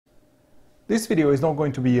This video is not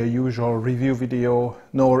going to be a usual review video,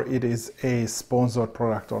 nor it is a sponsored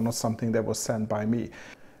product or not something that was sent by me.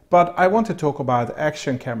 But I want to talk about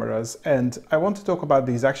action cameras, and I want to talk about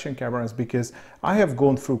these action cameras because I have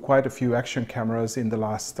gone through quite a few action cameras in the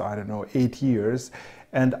last, 8 years,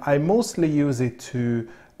 and I mostly use it to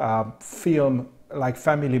film like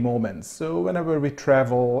family moments. So whenever we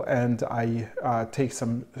travel and I take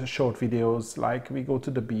some short videos, like we go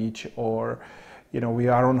to the beach, or we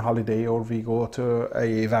are on holiday, or we go to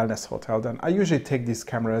a wellness hotel, then I usually take these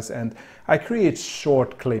cameras and I create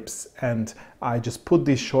short clips, and I just put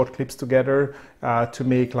these short clips together to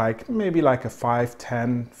make maybe a 5,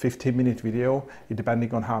 10, 15-minute video,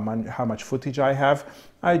 depending on how much footage I have.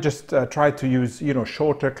 I just try to use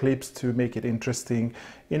shorter clips to make it interesting.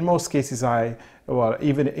 In most cases,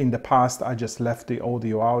 even in the past, I just left the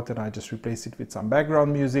audio out and I just replaced it with some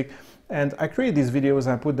background music. And I create these videos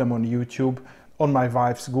and I put them on YouTube on my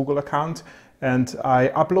wife's Google account, and I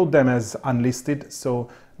upload them as unlisted, so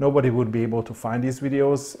nobody would be able to find these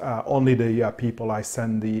videos, only the people I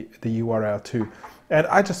send the URL to. And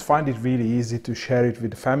I just find it really easy to share it with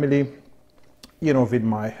the family. With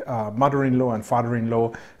my mother-in-law and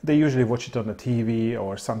father-in-law, they usually watch it on the TV,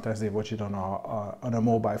 or sometimes they watch it on a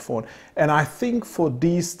mobile phone. And I think for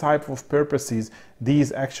these type of purposes,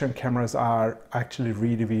 these action cameras are actually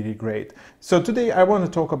really, really great. So today I want to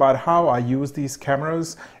talk about how I use these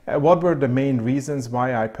cameras, what were the main reasons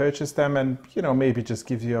why I purchased them, and maybe just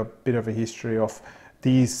give you a bit of a history of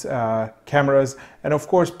these cameras. And of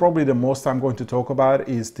course, probably the most I'm going to talk about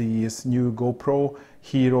is this new GoPro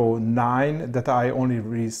Hero 9 that I only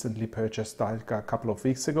recently purchased like a couple of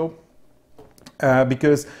weeks ago.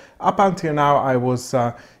 Because up until now I was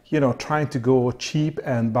trying to go cheap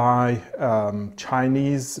and buy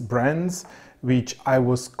Chinese brands, which I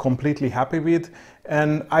was completely happy with.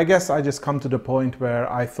 And I guess I just come to the point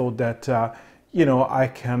where I thought that I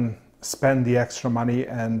can spend the extra money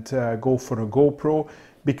and go for a GoPro,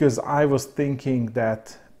 because I was thinking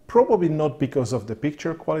that probably not because of the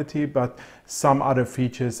picture quality, but some other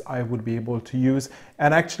features I would be able to use.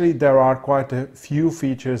 And actually there are quite a few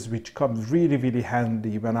features which come really, really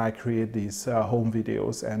handy when I create these home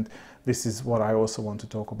videos, and this is what I also want to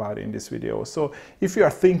talk about in this video. So if you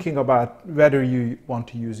are thinking about whether you want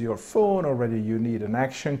to use your phone or whether you need an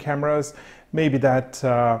action cameras, maybe that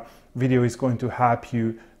video is going to help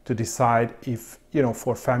you to decide if,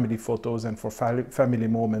 for family photos and for family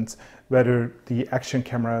moments, whether the action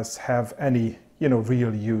cameras have any,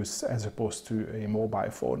 real use as opposed to a mobile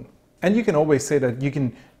phone. And you can always say that you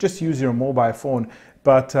can just use your mobile phone,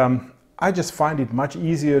 but I just find it much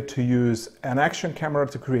easier to use an action camera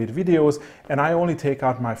to create videos, and I only take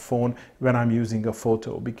out my phone when I'm using a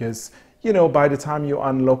photo, because by the time you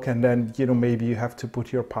unlock and then, maybe you have to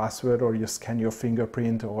put your password, or you scan your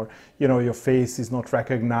fingerprint, or, your face is not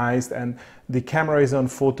recognized and the camera is on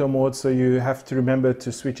photo mode, so you have to remember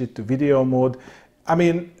to switch it to video mode. I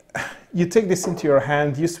mean, you take this into your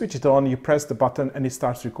hand, you switch it on, you press the button and it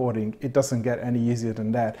starts recording. It doesn't get any easier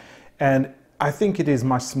than that. And I think it is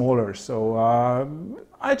much smaller, so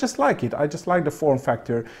I just like it. I just like the form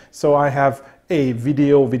factor. So I have a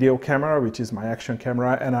video camera, which is my action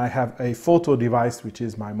camera, and I have a photo device, which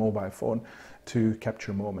is my mobile phone, to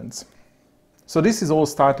capture moments. So this is all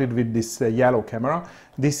started with this yellow camera.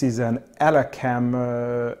 This is an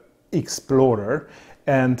EleCam Explorer,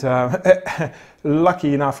 and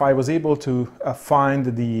lucky enough I was able to find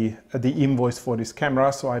the invoice for this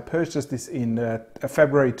camera, so I purchased this in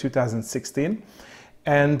February 2016.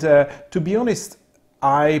 And to be honest,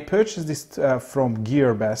 I purchased this from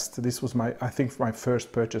GearBest. This was I think my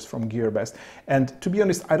first purchase from GearBest. And to be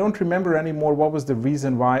honest, I don't remember anymore what was the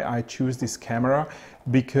reason why I chose this camera,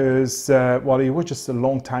 because, well, it was just a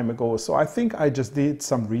long time ago. So I think I just did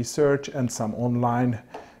some research and some online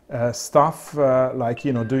stuff, like,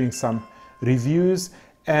 doing some reviews.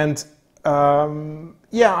 And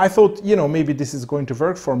yeah, I thought, maybe this is going to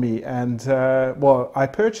work for me, and well, I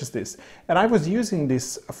purchased this, and I was using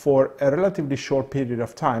this for a relatively short period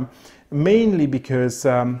of time, mainly because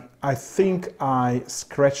I think I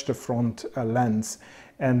scratched the front lens,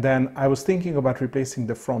 and then I was thinking about replacing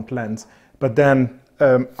the front lens, but then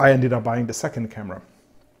I ended up buying the second camera.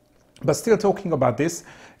 But still talking about this,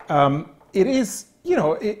 it is,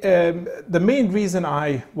 the main reason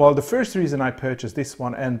the first reason I purchased this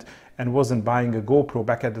one and wasn't buying a GoPro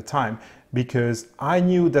back at the time, because I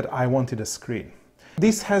knew that I wanted a screen.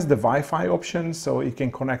 This has the Wi-Fi option, so it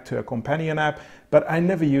can connect to a companion app, but I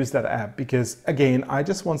never use that app because, again, I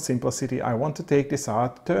just want simplicity. I want to take this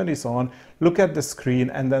out, turn this on, look at the screen,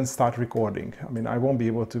 and then start recording. I mean, I won't be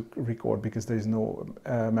able to record because there's no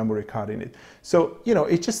memory card in it. So, you know,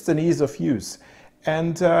 it's just an ease of use.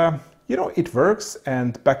 And you know, it works,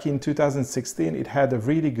 and back in 2016 it had a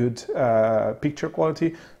really good picture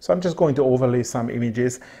quality. So I'm just going to overlay some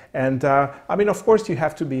images, and I mean, of course you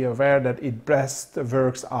have to be aware that it best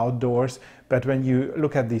works outdoors, but when you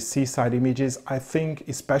look at these seaside images, I think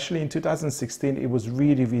especially in 2016 it was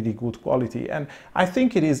really good quality, and I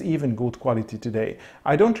think it is even good quality today.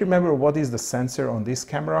 I don't remember what is the sensor on this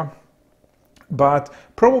camera, but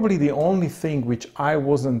probably the only thing which I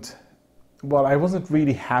wasn't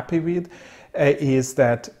really happy with is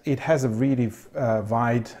that it has a really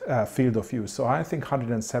wide field of view. So I think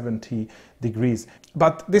 170 degrees.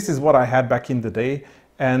 But this is what I had back in the day.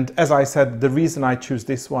 And as I said, the reason I choose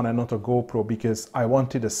this one and not a GoPro, because I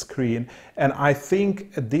wanted a screen. And I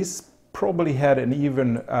think this probably had an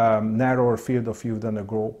even narrower field of view than a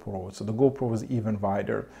GoPro. So the GoPro was even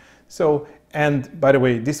wider. So, and by the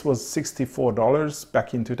way, this was $64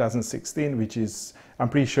 back in 2016, which is, I'm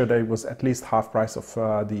pretty sure that it was at least half price of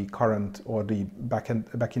the current or the back in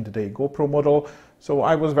the day GoPro model. So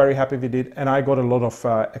I was very happy with it, and I got a lot of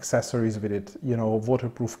accessories with it, you know,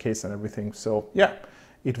 waterproof case and everything. So yeah,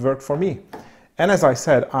 it worked for me. And as I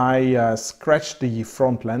said, I scratched the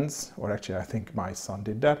front lens, or actually I think my son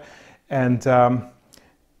did that,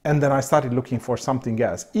 and then I started looking for something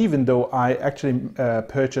else, even though I actually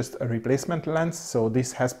purchased a replacement lens. So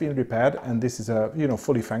this has been repaired, and this is a, you know,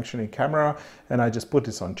 fully functioning camera, and I just put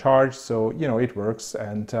this on charge. So, you know, it works,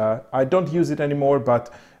 and I don't use it anymore, but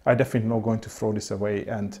I definitely not going to throw this away,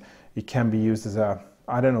 and it can be used as a,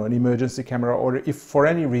 I don't know, an emergency camera, or if for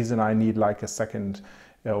any reason I need like a second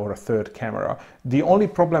or a third camera. The only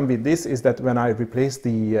problem with this is that when I replace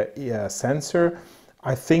the sensor,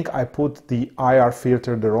 I think I put the IR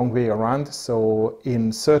filter the wrong way around. So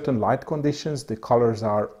in certain light conditions, the colors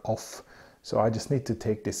are off. So I just need to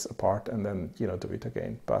take this apart and then, you know, do it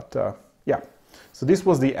again. But yeah, so this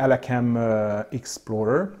was the EleCam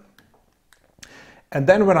Explorer. And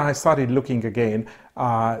then when I started looking again,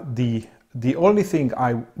 the only thing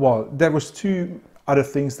there was two other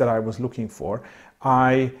things that I was looking for.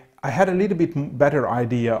 I had a little bit better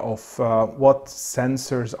idea of what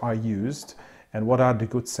sensors are used and what are the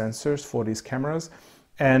good sensors for these cameras.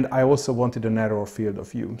 And I also wanted a narrower field of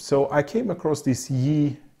view. So I came across this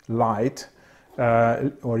Lite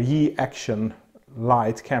or Action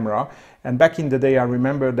Lite camera. And back in the day, I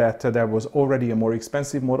remember that there was already a more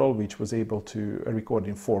expensive model which was able to record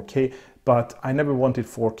in 4K, but I never wanted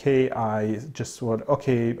 4K. I just thought,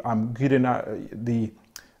 okay, I'm good enough. The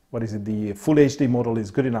Full HD model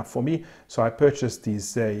is good enough for me. So I purchased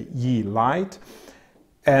this Lite.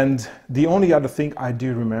 And the only other thing I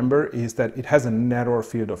do remember is that it has a narrower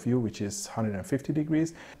field of view, which is 150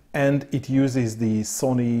 degrees, and it uses the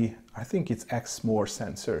Sony, I think it's Exmor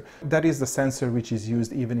sensor. That is the sensor which is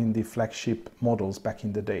used even in the flagship models back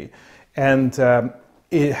in the day. And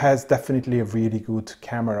it has definitely a really good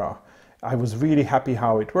camera. I was really happy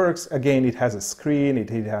how it works. Again, it has a screen,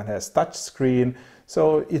 it has touch screen,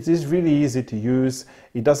 so it is really easy to use.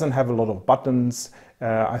 It doesn't have a lot of buttons.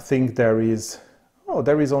 I think there is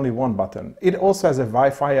only one button. It also has a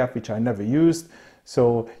Wi-Fi app, which I never used.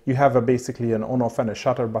 So you have basically an on-off and a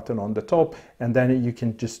shutter button on the top, and then you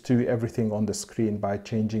can just do everything on the screen by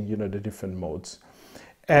changing, you know, the different modes.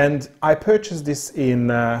 And I purchased this in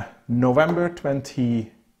November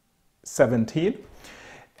 2017.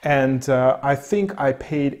 And I think I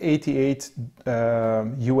paid 88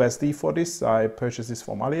 USD for this. I purchased this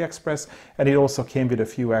from AliExpress, and it also came with a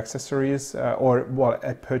few accessories, I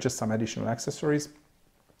purchased some additional accessories.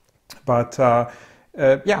 But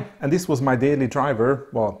yeah, and this was my daily driver.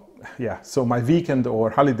 Well, yeah, so my weekend or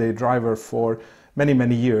holiday driver for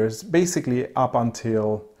many years, basically up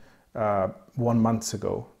until 1 month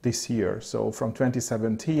ago this year. So from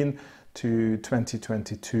 2017 to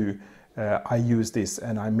 2022. I used this,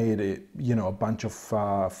 and I made a bunch of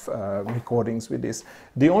recordings with this.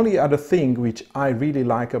 The only other thing which I really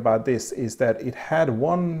like about this is that it had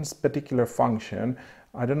one particular function.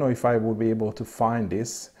 I don't know if I will be able to find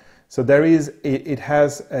this. So it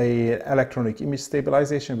has a electronic image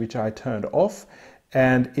stabilization, which I turned off,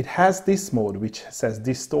 and it has this mode which says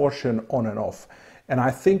distortion on and off. And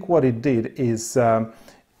I think what it did is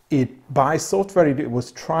by software, it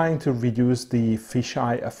was trying to reduce the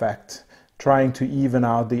fisheye effect, trying to even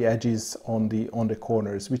out the edges on the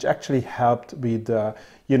corners, which actually helped with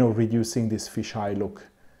reducing this fisheye look.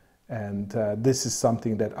 And this is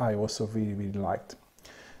something that I also really liked.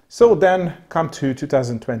 So then come to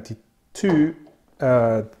 2022,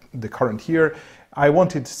 the current year, I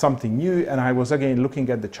wanted something new, and I was again looking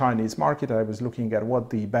at the Chinese market. I was looking at what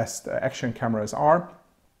the best action cameras are.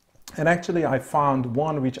 And actually I found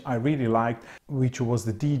one which I really liked, which was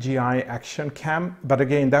the DJI Action Cam. But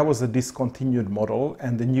again, that was a discontinued model,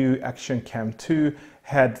 and the new Action Cam 2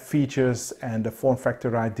 had features and a form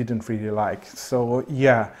factor I didn't really like. So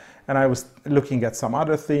yeah, and I was looking at some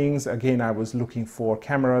other things. Again, I was looking for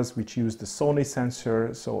cameras which use the Sony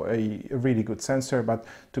sensor, so a really good sensor. But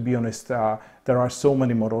to be honest, there are so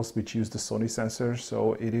many models which use the Sony sensor,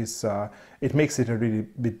 so it makes it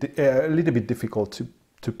a little bit difficult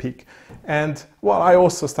to pick. And well, I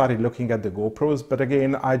also started looking at the GoPros, but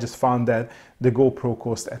again, I just found that the GoPro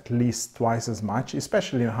cost at least twice as much,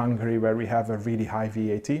 especially in Hungary where we have a really high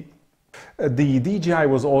VAT. The DJI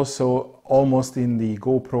was also almost in the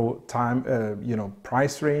GoPro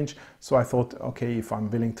price range, so I thought, okay, if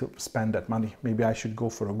I'm willing to spend that money, maybe I should go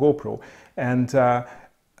for a GoPro. And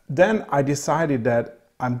then I decided that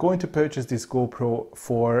I'm going to purchase this GoPro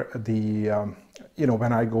for the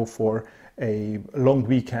when I go for a long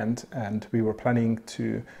weekend, and we were planning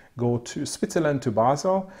to go to Switzerland, to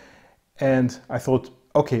Basel. And I thought,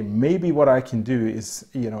 okay, maybe what I can do is,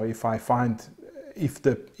 if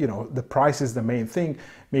the price is the main thing,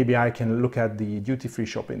 maybe I can look at the duty-free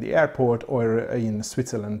shop in the airport or in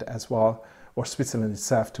Switzerland as well, or Switzerland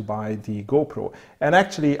itself, to buy the GoPro. And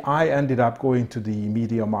actually I ended up going to the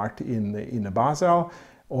Media Markt in Basel,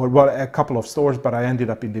 or well, a couple of stores, but I ended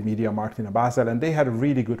up in the Media Markt in Basel, and they had a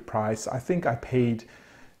really good price. I think I paid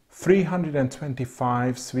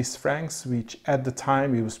 325 Swiss francs, which at the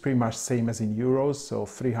time it was pretty much same as in euros, so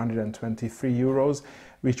 323 euros,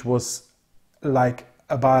 which was like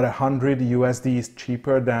about 100 USD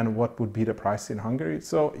cheaper than what would be the price in Hungary.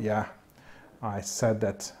 So yeah, I said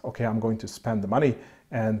that, okay, I'm going to spend the money,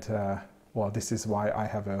 and well, this is why I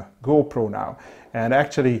have a GoPro now. And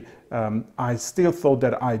actually, I still thought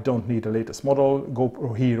that I don't need the latest model.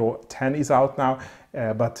 GoPro Hero 10 is out now,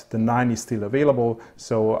 but the 9 is still available.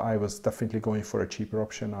 So I was definitely going for a cheaper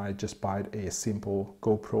option. I just bought a simple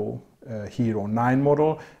GoPro Hero 9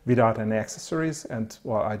 model without any accessories. And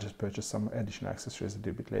well, I just purchased some additional accessories a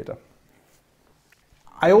little bit later.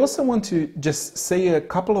 I also want to just say a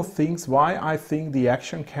couple of things why I think the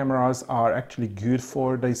action cameras are actually good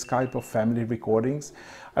for this type of family recordings.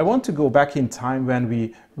 I want to go back in time when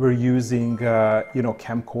we were using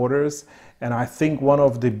camcorders, and I think one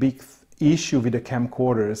of the big issue with the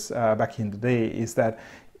camcorders back in the day is that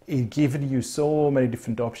it gave you so many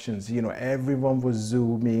different options. Everyone was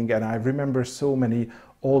zooming, and I remember so many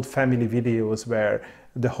old family videos where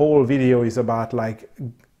the whole video is about like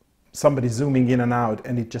somebody zooming in and out,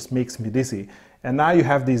 and it just makes me dizzy. And now you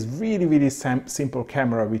have this really simple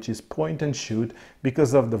camera which is point and shoot.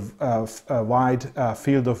 Because of the wide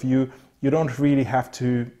field of view, you don't really have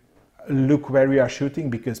to look where you are shooting,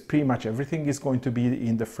 because pretty much everything is going to be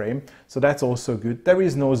in the frame. So that's also good. There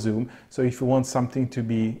is no zoom, so if you want something to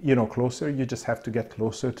be closer, you just have to get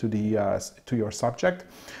closer to your subject.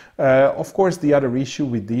 Of course, the other issue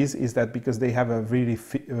with these is that because they have a really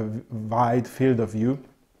wide field of view,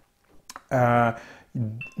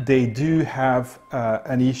 they do have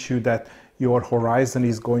an issue that your horizon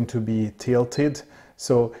is going to be tilted.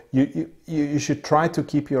 So you should try to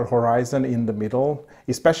keep your horizon in the middle,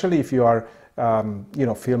 especially if you are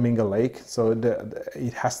filming a lake. So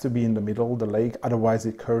it has to be in the middle, the lake, otherwise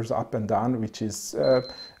it curves up and down, which is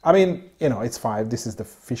it's fine. This is the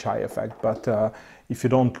fisheye effect, but if you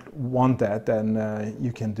don't want that, then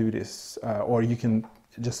you can do this, or you can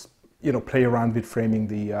just play around with framing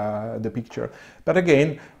the picture. But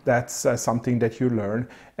again, that's something that you learn.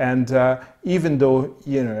 And even though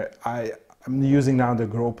I'm using now the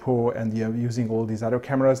GoPro and using all these other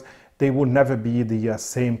cameras, they would never be the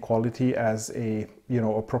same quality as a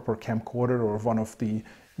proper camcorder or one of the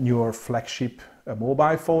newer flagship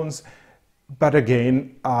mobile phones. But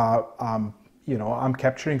again, I'm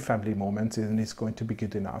capturing family moments, and it's going to be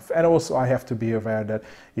good enough. And also I have to be aware that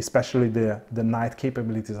especially the night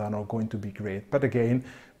capabilities are not going to be great. But again,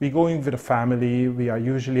 we're going with a family. We are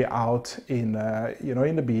usually out in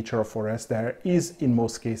in the beach or a forest. There is in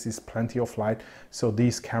most cases plenty of light, so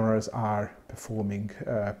these cameras are performing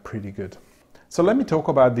pretty good. So let me talk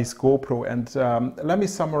about this GoPro, and let me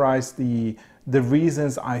summarize the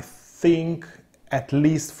reasons I think, at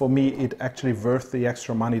least for me, it actually worth the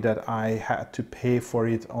extra money that I had to pay for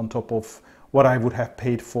it on top of what I would have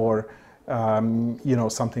paid for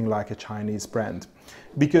something like a Chinese brand.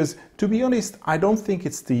 Because to be honest, I don't think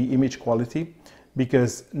it's the image quality,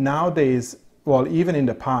 because nowadays well, even in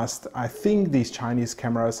the past, I think these Chinese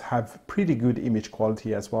cameras have pretty good image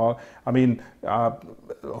quality as well. I mean,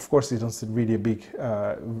 of course, it is really a big,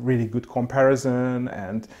 really good comparison,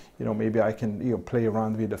 and maybe I can play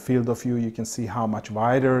around with the field of view. You can see how much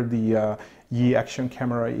wider the Action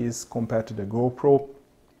camera is compared to the GoPro.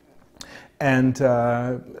 And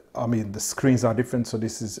I mean, the screens are different, so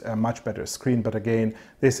this is a much better screen. But again,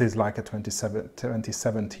 this is like a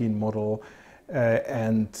 2017 model.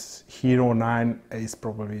 And Hero 9 is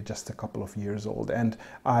probably just a couple of years old, and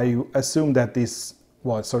I assume that this,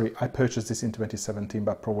 well, sorry, I purchased this in 2017,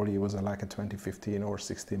 but probably it was like a 2015 or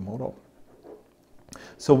 16 model.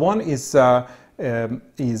 So one is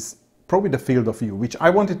probably the field of view, which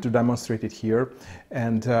I wanted to demonstrate it here.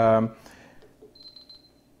 And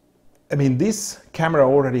I mean, this camera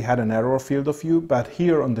already had a narrower field of view, but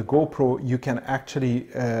here on the GoPro, you can actually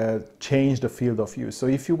change the field of view. So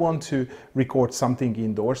if you want to record something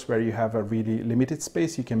indoors where you have a really limited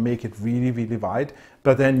space, you can make it really, really wide,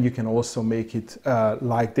 but then you can also make it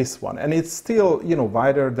like this one. And it's still,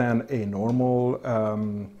 wider than a normal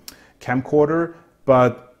camcorder,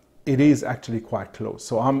 but it is actually quite close.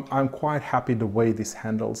 So I'm quite happy the way this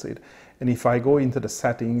handles it. And if I go into the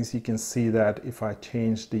settings, you can see that if I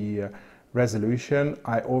change the resolution,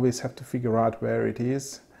 I always have to figure out where it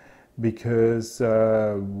is, because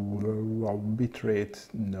bitrate,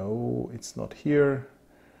 no, it's not here.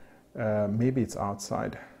 Maybe it's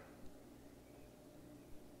outside.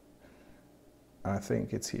 I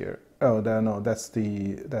think it's here. Oh, no, that's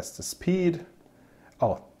the speed.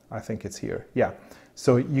 Oh, I think it's here. Yeah.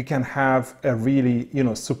 So you can have a really,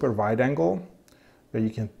 super wide angle where you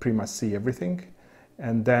can pretty much see everything.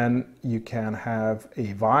 And then you can have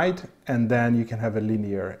a wide, and then you can have a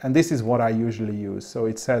linear. And this is what I usually use. So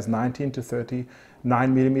it says 19 to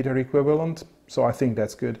 39 millimeter equivalent. So I think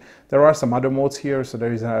that's good. There are some other modes here. So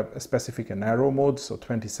there is a specific narrow mode, so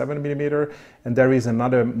 27 millimeter. And there is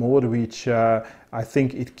another mode which I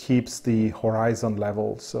think it keeps the horizon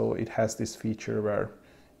level. So it has this feature where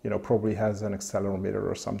probably has an accelerometer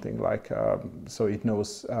or something like, so it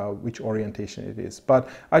knows which orientation it is. But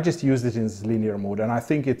I just used it in this linear mode, and I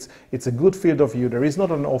think it's a good field of view. There is not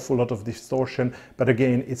an awful lot of distortion, but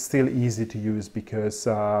again, it's still easy to use because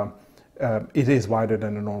it is wider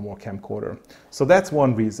than a normal camcorder. So that's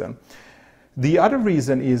one reason. The other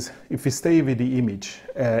reason is, if we stay with the image,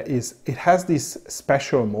 is it has this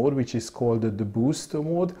special mode which is called the boost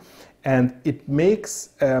mode. And it makes,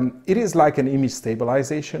 it is like an image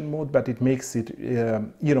stabilization mode, but it makes it,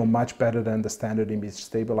 much better than the standard image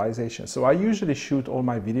stabilization. So I usually shoot all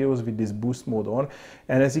my videos with this boost mode on.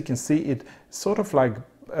 And as you can see, it sort of like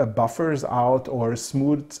buffers out or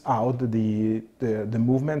smooths out the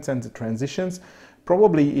movements and the transitions.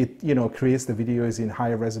 Probably it, creates the videos in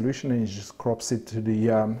higher resolution, and it just crops it to the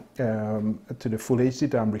full HD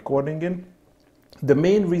that I'm recording in. The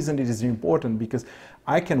main reason it is important because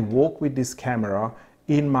I can walk with this camera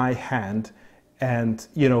in my hand and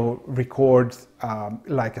record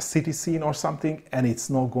like a city scene or something, and it's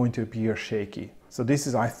not going to appear shaky. So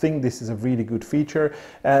I think this is a really good feature,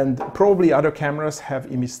 and probably other cameras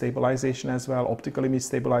have image stabilization as well, optical image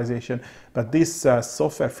stabilization, but this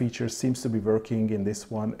software feature seems to be working in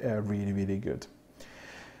this one really, really good.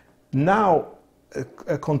 Now,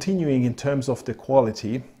 continuing in terms of the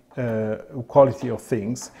quality of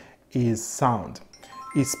things is sound.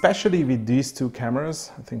 Especially with these two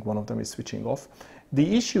cameras, I think one of them is switching off.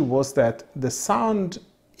 The issue was that the sound,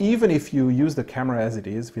 even if you use the camera as it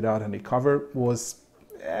is without any cover, was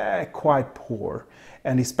quite poor.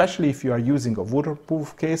 And especially if you are using a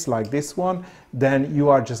waterproof case like this one, then you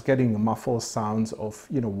are just getting muffled sounds of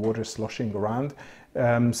water sloshing around.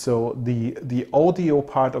 So the audio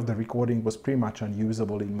part of the recording was pretty much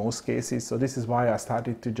unusable in most cases. So this is why I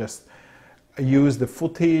started to just use the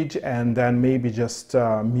footage and then maybe just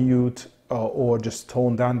mute or just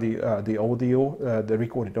tone down the audio, the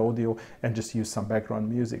recorded audio, and just use some background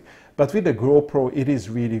music. But with the GoPro, it is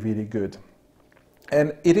really, really good.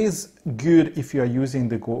 And it is good if you are using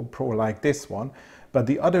the GoPro like this one. But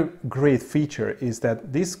the other great feature is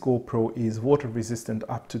that this GoPro is water resistant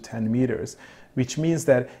up to 10 meters, which means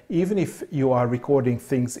that even if you are recording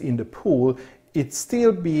things in the pool, it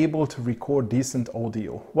still be able to record decent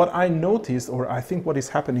audio. What I noticed, or I think what is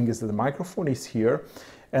happening, is that the microphone is here,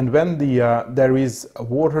 and when there is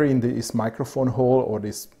water in this microphone hole or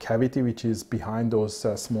this cavity which is behind those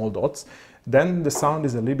small dots, then the sound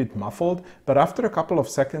is a little bit muffled. But after a couple of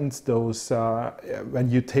seconds, when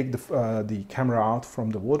you take the camera out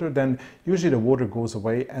from the water, then usually the water goes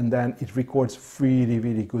away, and then it records really,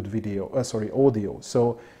 really good audio.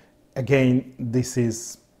 So again,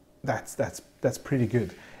 that's pretty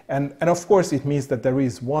good. And of course it means that there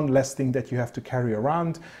is one less thing that you have to carry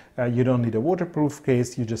around. You don't need a waterproof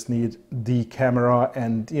case, you just need the camera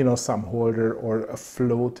and, you know, some holder or a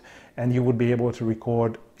float, and you would be able to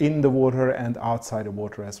record in the water and outside the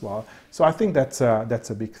water as well. So I think that's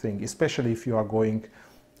a big thing, especially if you are going,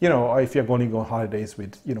 you know, or if you're going to go on holidays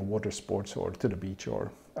with, you know, water sports or to the beach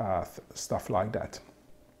or stuff like that.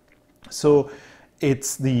 So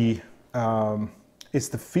it's the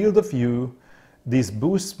field of view, this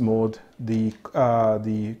boost mode, the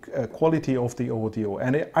quality of the audio,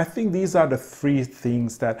 and I think these are the three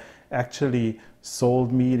things that actually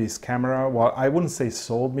sold me this camera. Well, I wouldn't say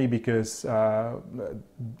sold me because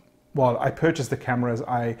well, I purchased the cameras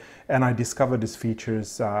and I discovered these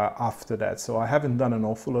features after that. So I haven't done an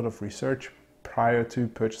awful lot of research prior to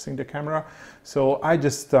purchasing the camera. So I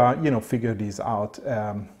just you know, figured these out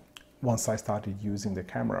once I started using the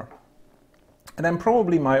camera. And then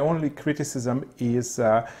probably my only criticism is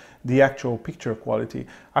the actual picture quality.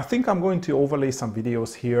 I think I'm going to overlay some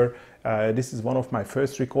videos here. This is one of my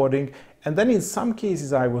first recording. And then in some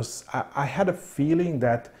cases I had a feeling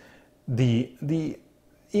that the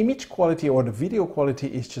image quality or the video quality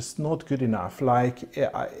is just not good enough. Like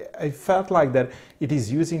I felt like that it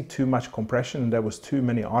is using too much compression and there was too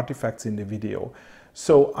many artifacts in the video.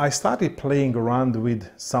 So I started playing around with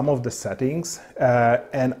some of the settings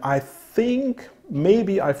and I think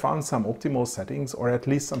maybe I found some optimal settings, or at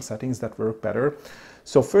least some settings that work better.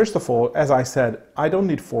 So first of all, as I said, I don't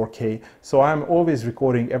need 4K, so I'm always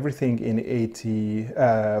recording everything in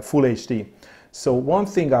full HD. So one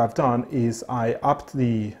thing I've done is I upped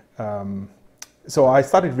the, so I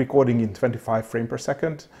started recording in 25 frames per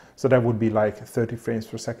second, so that would be like 30 frames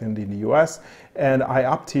per second in the US, and I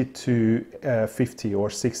upped it to 50 or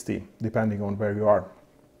 60, depending on where you are.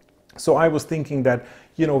 So I was thinking that,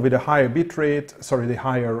 you know, with a higher bit rate, sorry, the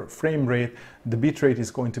higher frame rate, the bit rate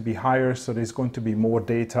is going to be higher, so there's going to be more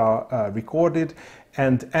data recorded.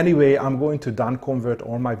 And anyway, I'm going to down convert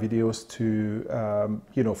all my videos to,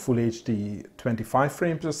 you know, full HD 25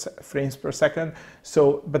 frames per second.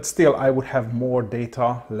 So, but still, I would have more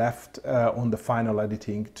data left on the final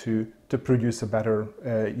editing to produce a better,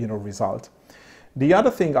 you know, result. The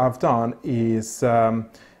other thing I've done is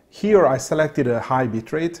here I selected a high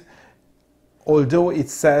bit rate. Although it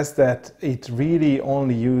says that it really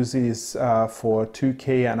only uses for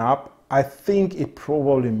 2K and up, I think it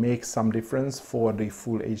probably makes some difference for the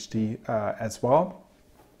full HD as well.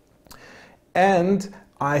 And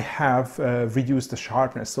I have reduced the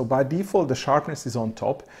sharpness. So by default, the sharpness is on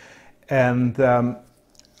top. And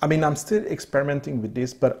I mean, I'm still experimenting with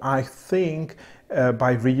this, but I think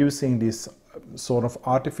by reducing this sort of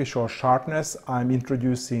artificial sharpness, I'm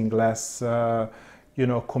introducing less you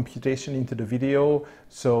know, computation into the video.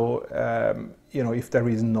 So, you know, if there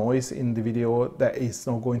is noise in the video, that is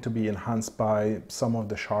not going to be enhanced by some of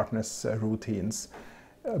the sharpness routines.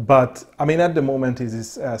 But I mean, at the moment it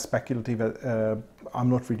is speculative. I'm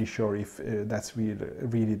not really sure if that's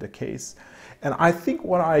really the case. And I think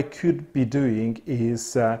what I could be doing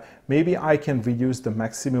is maybe I can reduce the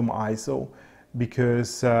maximum ISO,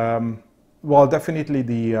 because well, definitely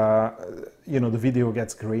the you know, the video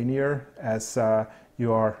gets grainier as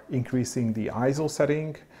you are increasing the ISO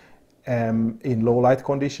setting in low light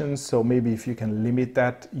conditions. So maybe if you can limit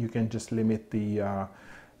that, you can just limit the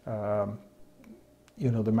you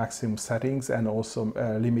know, the maximum settings, and also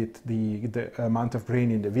limit the amount of grain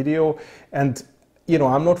in the video. And you know,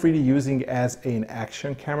 I'm not really using as an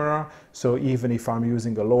action camera, so even if I'm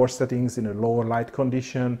using the lower settings in a lower light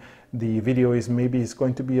condition, the video is maybe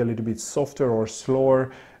going to be a little bit softer or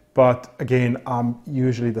slower. But again,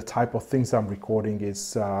 usually the type of things I'm recording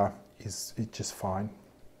is just fine.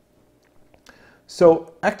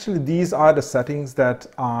 So actually, these are the settings that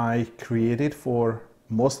I created for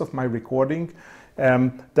most of my recording.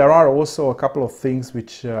 There are also a couple of things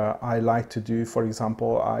which I like to do. For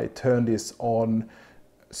example, I turn this on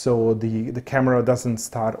so the camera doesn't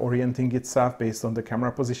start orienting itself based on the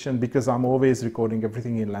camera position, because I'm always recording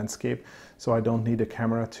everything in landscape, so I don't need a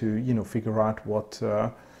camera to, you know, figure out what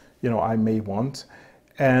you know, I may want.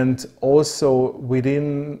 And also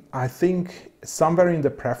within, I think somewhere in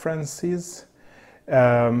the preferences,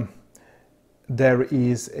 there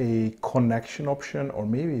is a connection option, or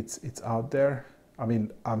maybe it's out there. I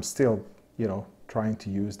mean, I'm still, you know, trying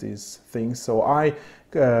to use these things. So I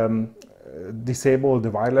disable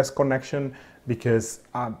the wireless connection, because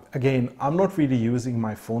again, I'm not really using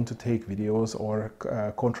my phone to take videos or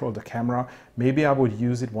control the camera. Maybe I would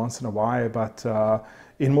use it once in a while, but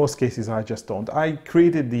in most cases I just don't. I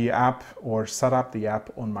created the app or set up the app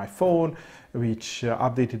on my phone, which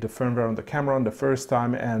updated the firmware on the camera on the first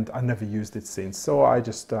time, and I never used it since. So I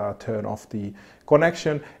just turn off the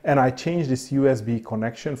connection, and I changed this USB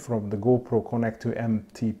connection from the GoPro Connect to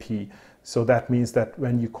MTP. So that means that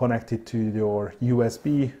when you connect it to your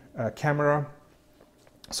USB camera,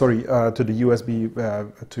 to the USB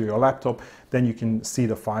to your laptop, then you can see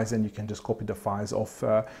the files and you can just copy the files off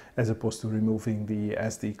as opposed to removing the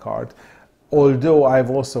SD card. Although I've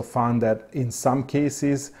also found that in some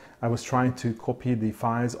cases I was trying to copy the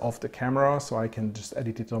files off the camera so I can just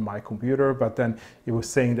edit it on my computer, but then it was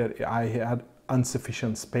saying that I had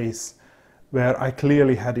insufficient space where I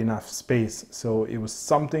clearly had enough space. So it was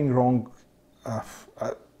something wrong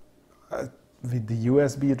with the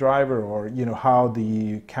USB driver, or how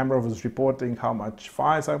the camera was reporting how much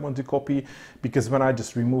files I want to copy, because when I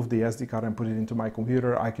just removed the SD card and put it into my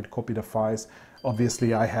computer, I could copy the files.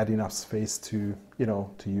 Obviously I had enough space to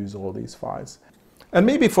to use all these files. And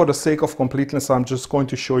maybe for the sake of completeness, I'm just going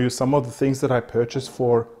to show you some of the things that I purchased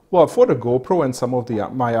for the GoPro and some of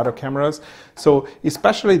my other cameras. So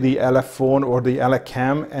especially the LF phone or the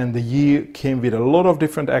EleCam and the Yi came with a lot of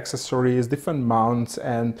different accessories, different mounts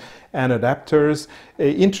and adapters.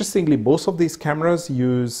 Interestingly, both of these cameras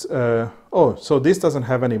use, so this doesn't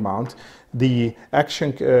have any mount. The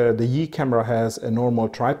Yi camera has a normal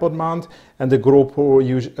tripod mount, and the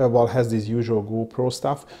GoPro has this usual GoPro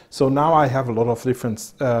stuff. So now I have a lot of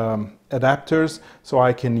different adapters, so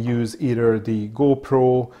I can use either the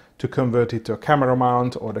GoPro to convert it to a camera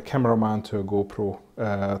mount or the camera mount to a GoPro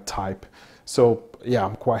type. So yeah,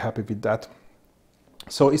 I'm quite happy with that.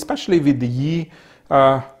 So especially with the Yi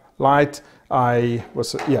Lite,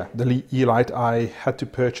 the Yi Lite, I had to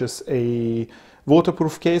purchase a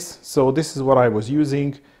waterproof case. So this is what I was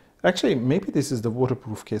using. Actually, maybe this is the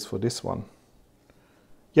waterproof case for this one.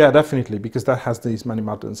 Yeah, definitely, because that has these many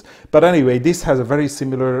buttons. But anyway, this has a very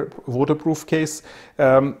similar waterproof case.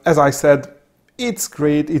 As I said, it's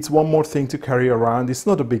great. It's one more thing to carry around. It's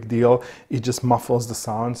not a big deal. It just muffles the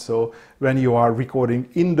sound. So when you are recording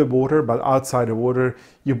in the water, but outside the water,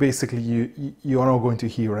 you basically, you are not going to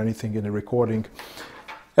hear anything in the recording.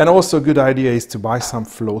 And also a good idea is to buy some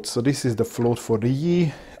floats. So this is the float for the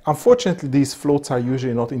Yi. Unfortunately, these floats are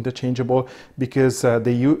usually not interchangeable because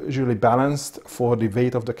they usually balanced for the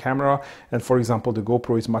weight of the camera. And for example, the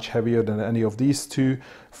GoPro is much heavier than any of these two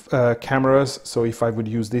cameras. So if I would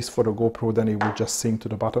use this for the GoPro, then it would just sink to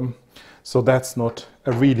the bottom. So that's not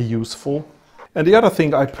really useful. And the other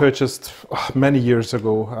thing I purchased many years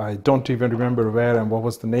ago, I don't even remember where and what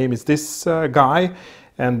was the name, is this guy.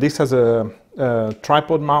 And this has a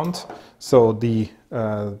tripod mount. So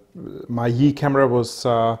my Yi camera was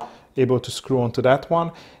able to screw onto that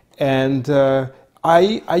one, and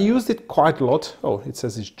I used it quite a lot. Oh, it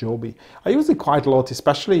says it's Joby. I used it quite a lot,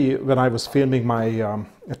 especially when I was filming my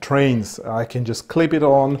trains. I can just clip it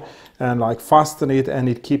on and like fasten it, and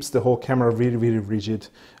it keeps the whole camera really, really rigid.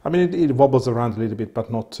 I mean, it wobbles around a little bit,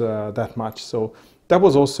 but not that much. So that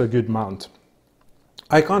was also a good mount.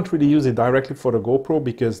 I can't really use it directly for the GoPro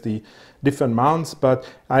because the different mounts, but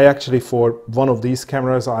I actually, for one of these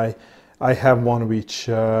cameras, I have one which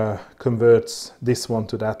converts this one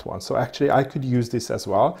to that one. So actually I could use this as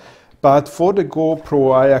well. But for the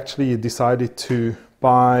GoPro, I actually decided to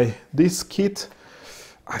buy this kit.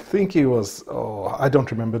 I think it was, I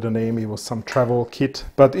don't remember the name, it was some travel kit,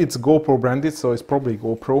 but it's GoPro branded, so it's probably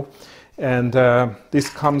GoPro. And this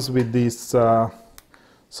comes with this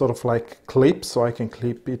sort of like clip, so I can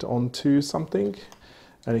clip it onto something,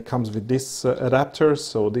 and it comes with this adapter.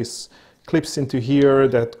 So this clips into here,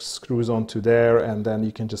 that screws onto there, and then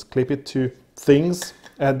you can just clip it to things.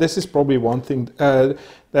 And this is probably one thing,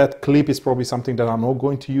 that clip is probably something that I'm not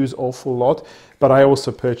going to use awful lot, but I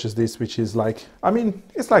also purchased this, which is like, I mean,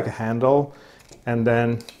 it's like a handle, and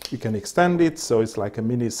then you can extend it, so it's like a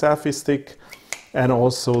mini selfie stick, and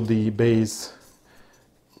also the base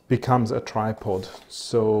becomes a tripod,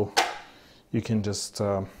 so you can just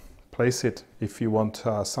place it if you want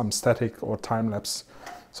some static or time-lapse.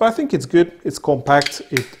 So I think it's good, it's compact,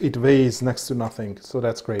 it weighs next to nothing, so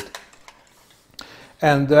that's great.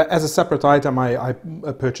 And as a separate item, I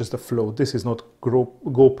purchased a float. This is not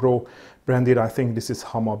GoPro branded, I think this is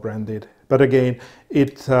Hammer branded. But again,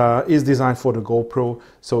 it is designed for the GoPro,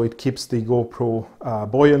 so it keeps the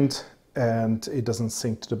GoPro buoyant and it doesn't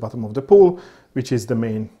sink to the bottom of the pool, which is the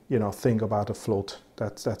main thing about a float.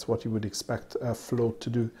 That's what you would expect a float to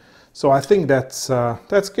do. So I think that's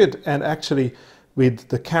good. And actually, with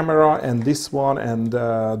the camera and this one and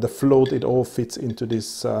the float, it all fits into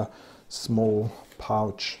this small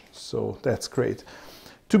pouch. So that's great.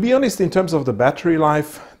 To be honest, in terms of the battery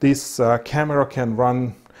life, this camera can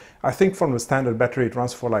run, I think from the standard battery it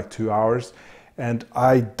runs for like 2 hours, and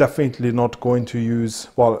I definitely not going to use,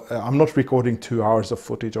 well, I'm not recording 2 hours of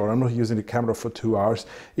footage, or I'm not using the camera for 2 hours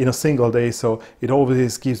in a single day, so it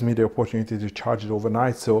always gives me the opportunity to charge it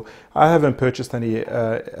overnight. So I haven't purchased any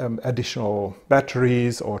additional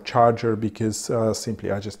batteries or charger because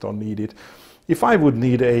simply I just don't need it. If I would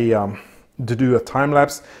need a to do a time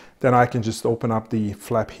lapse, then I can just open up the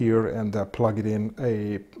flap here and plug it in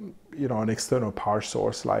an external power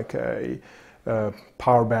source like a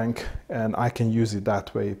power bank, and I can use it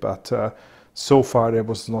that way. But so far it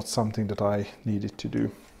was not something that I needed to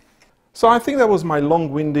do. So I think that was my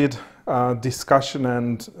long-winded discussion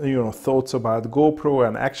and thoughts about GoPro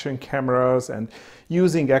and action cameras and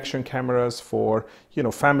using action cameras for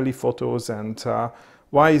family photos, and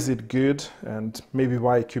why is it good and maybe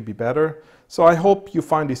why it could be better. So I hope you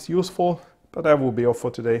find this useful, but that will be all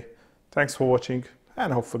for today. Thanks for watching,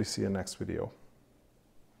 and hopefully see you in the next video.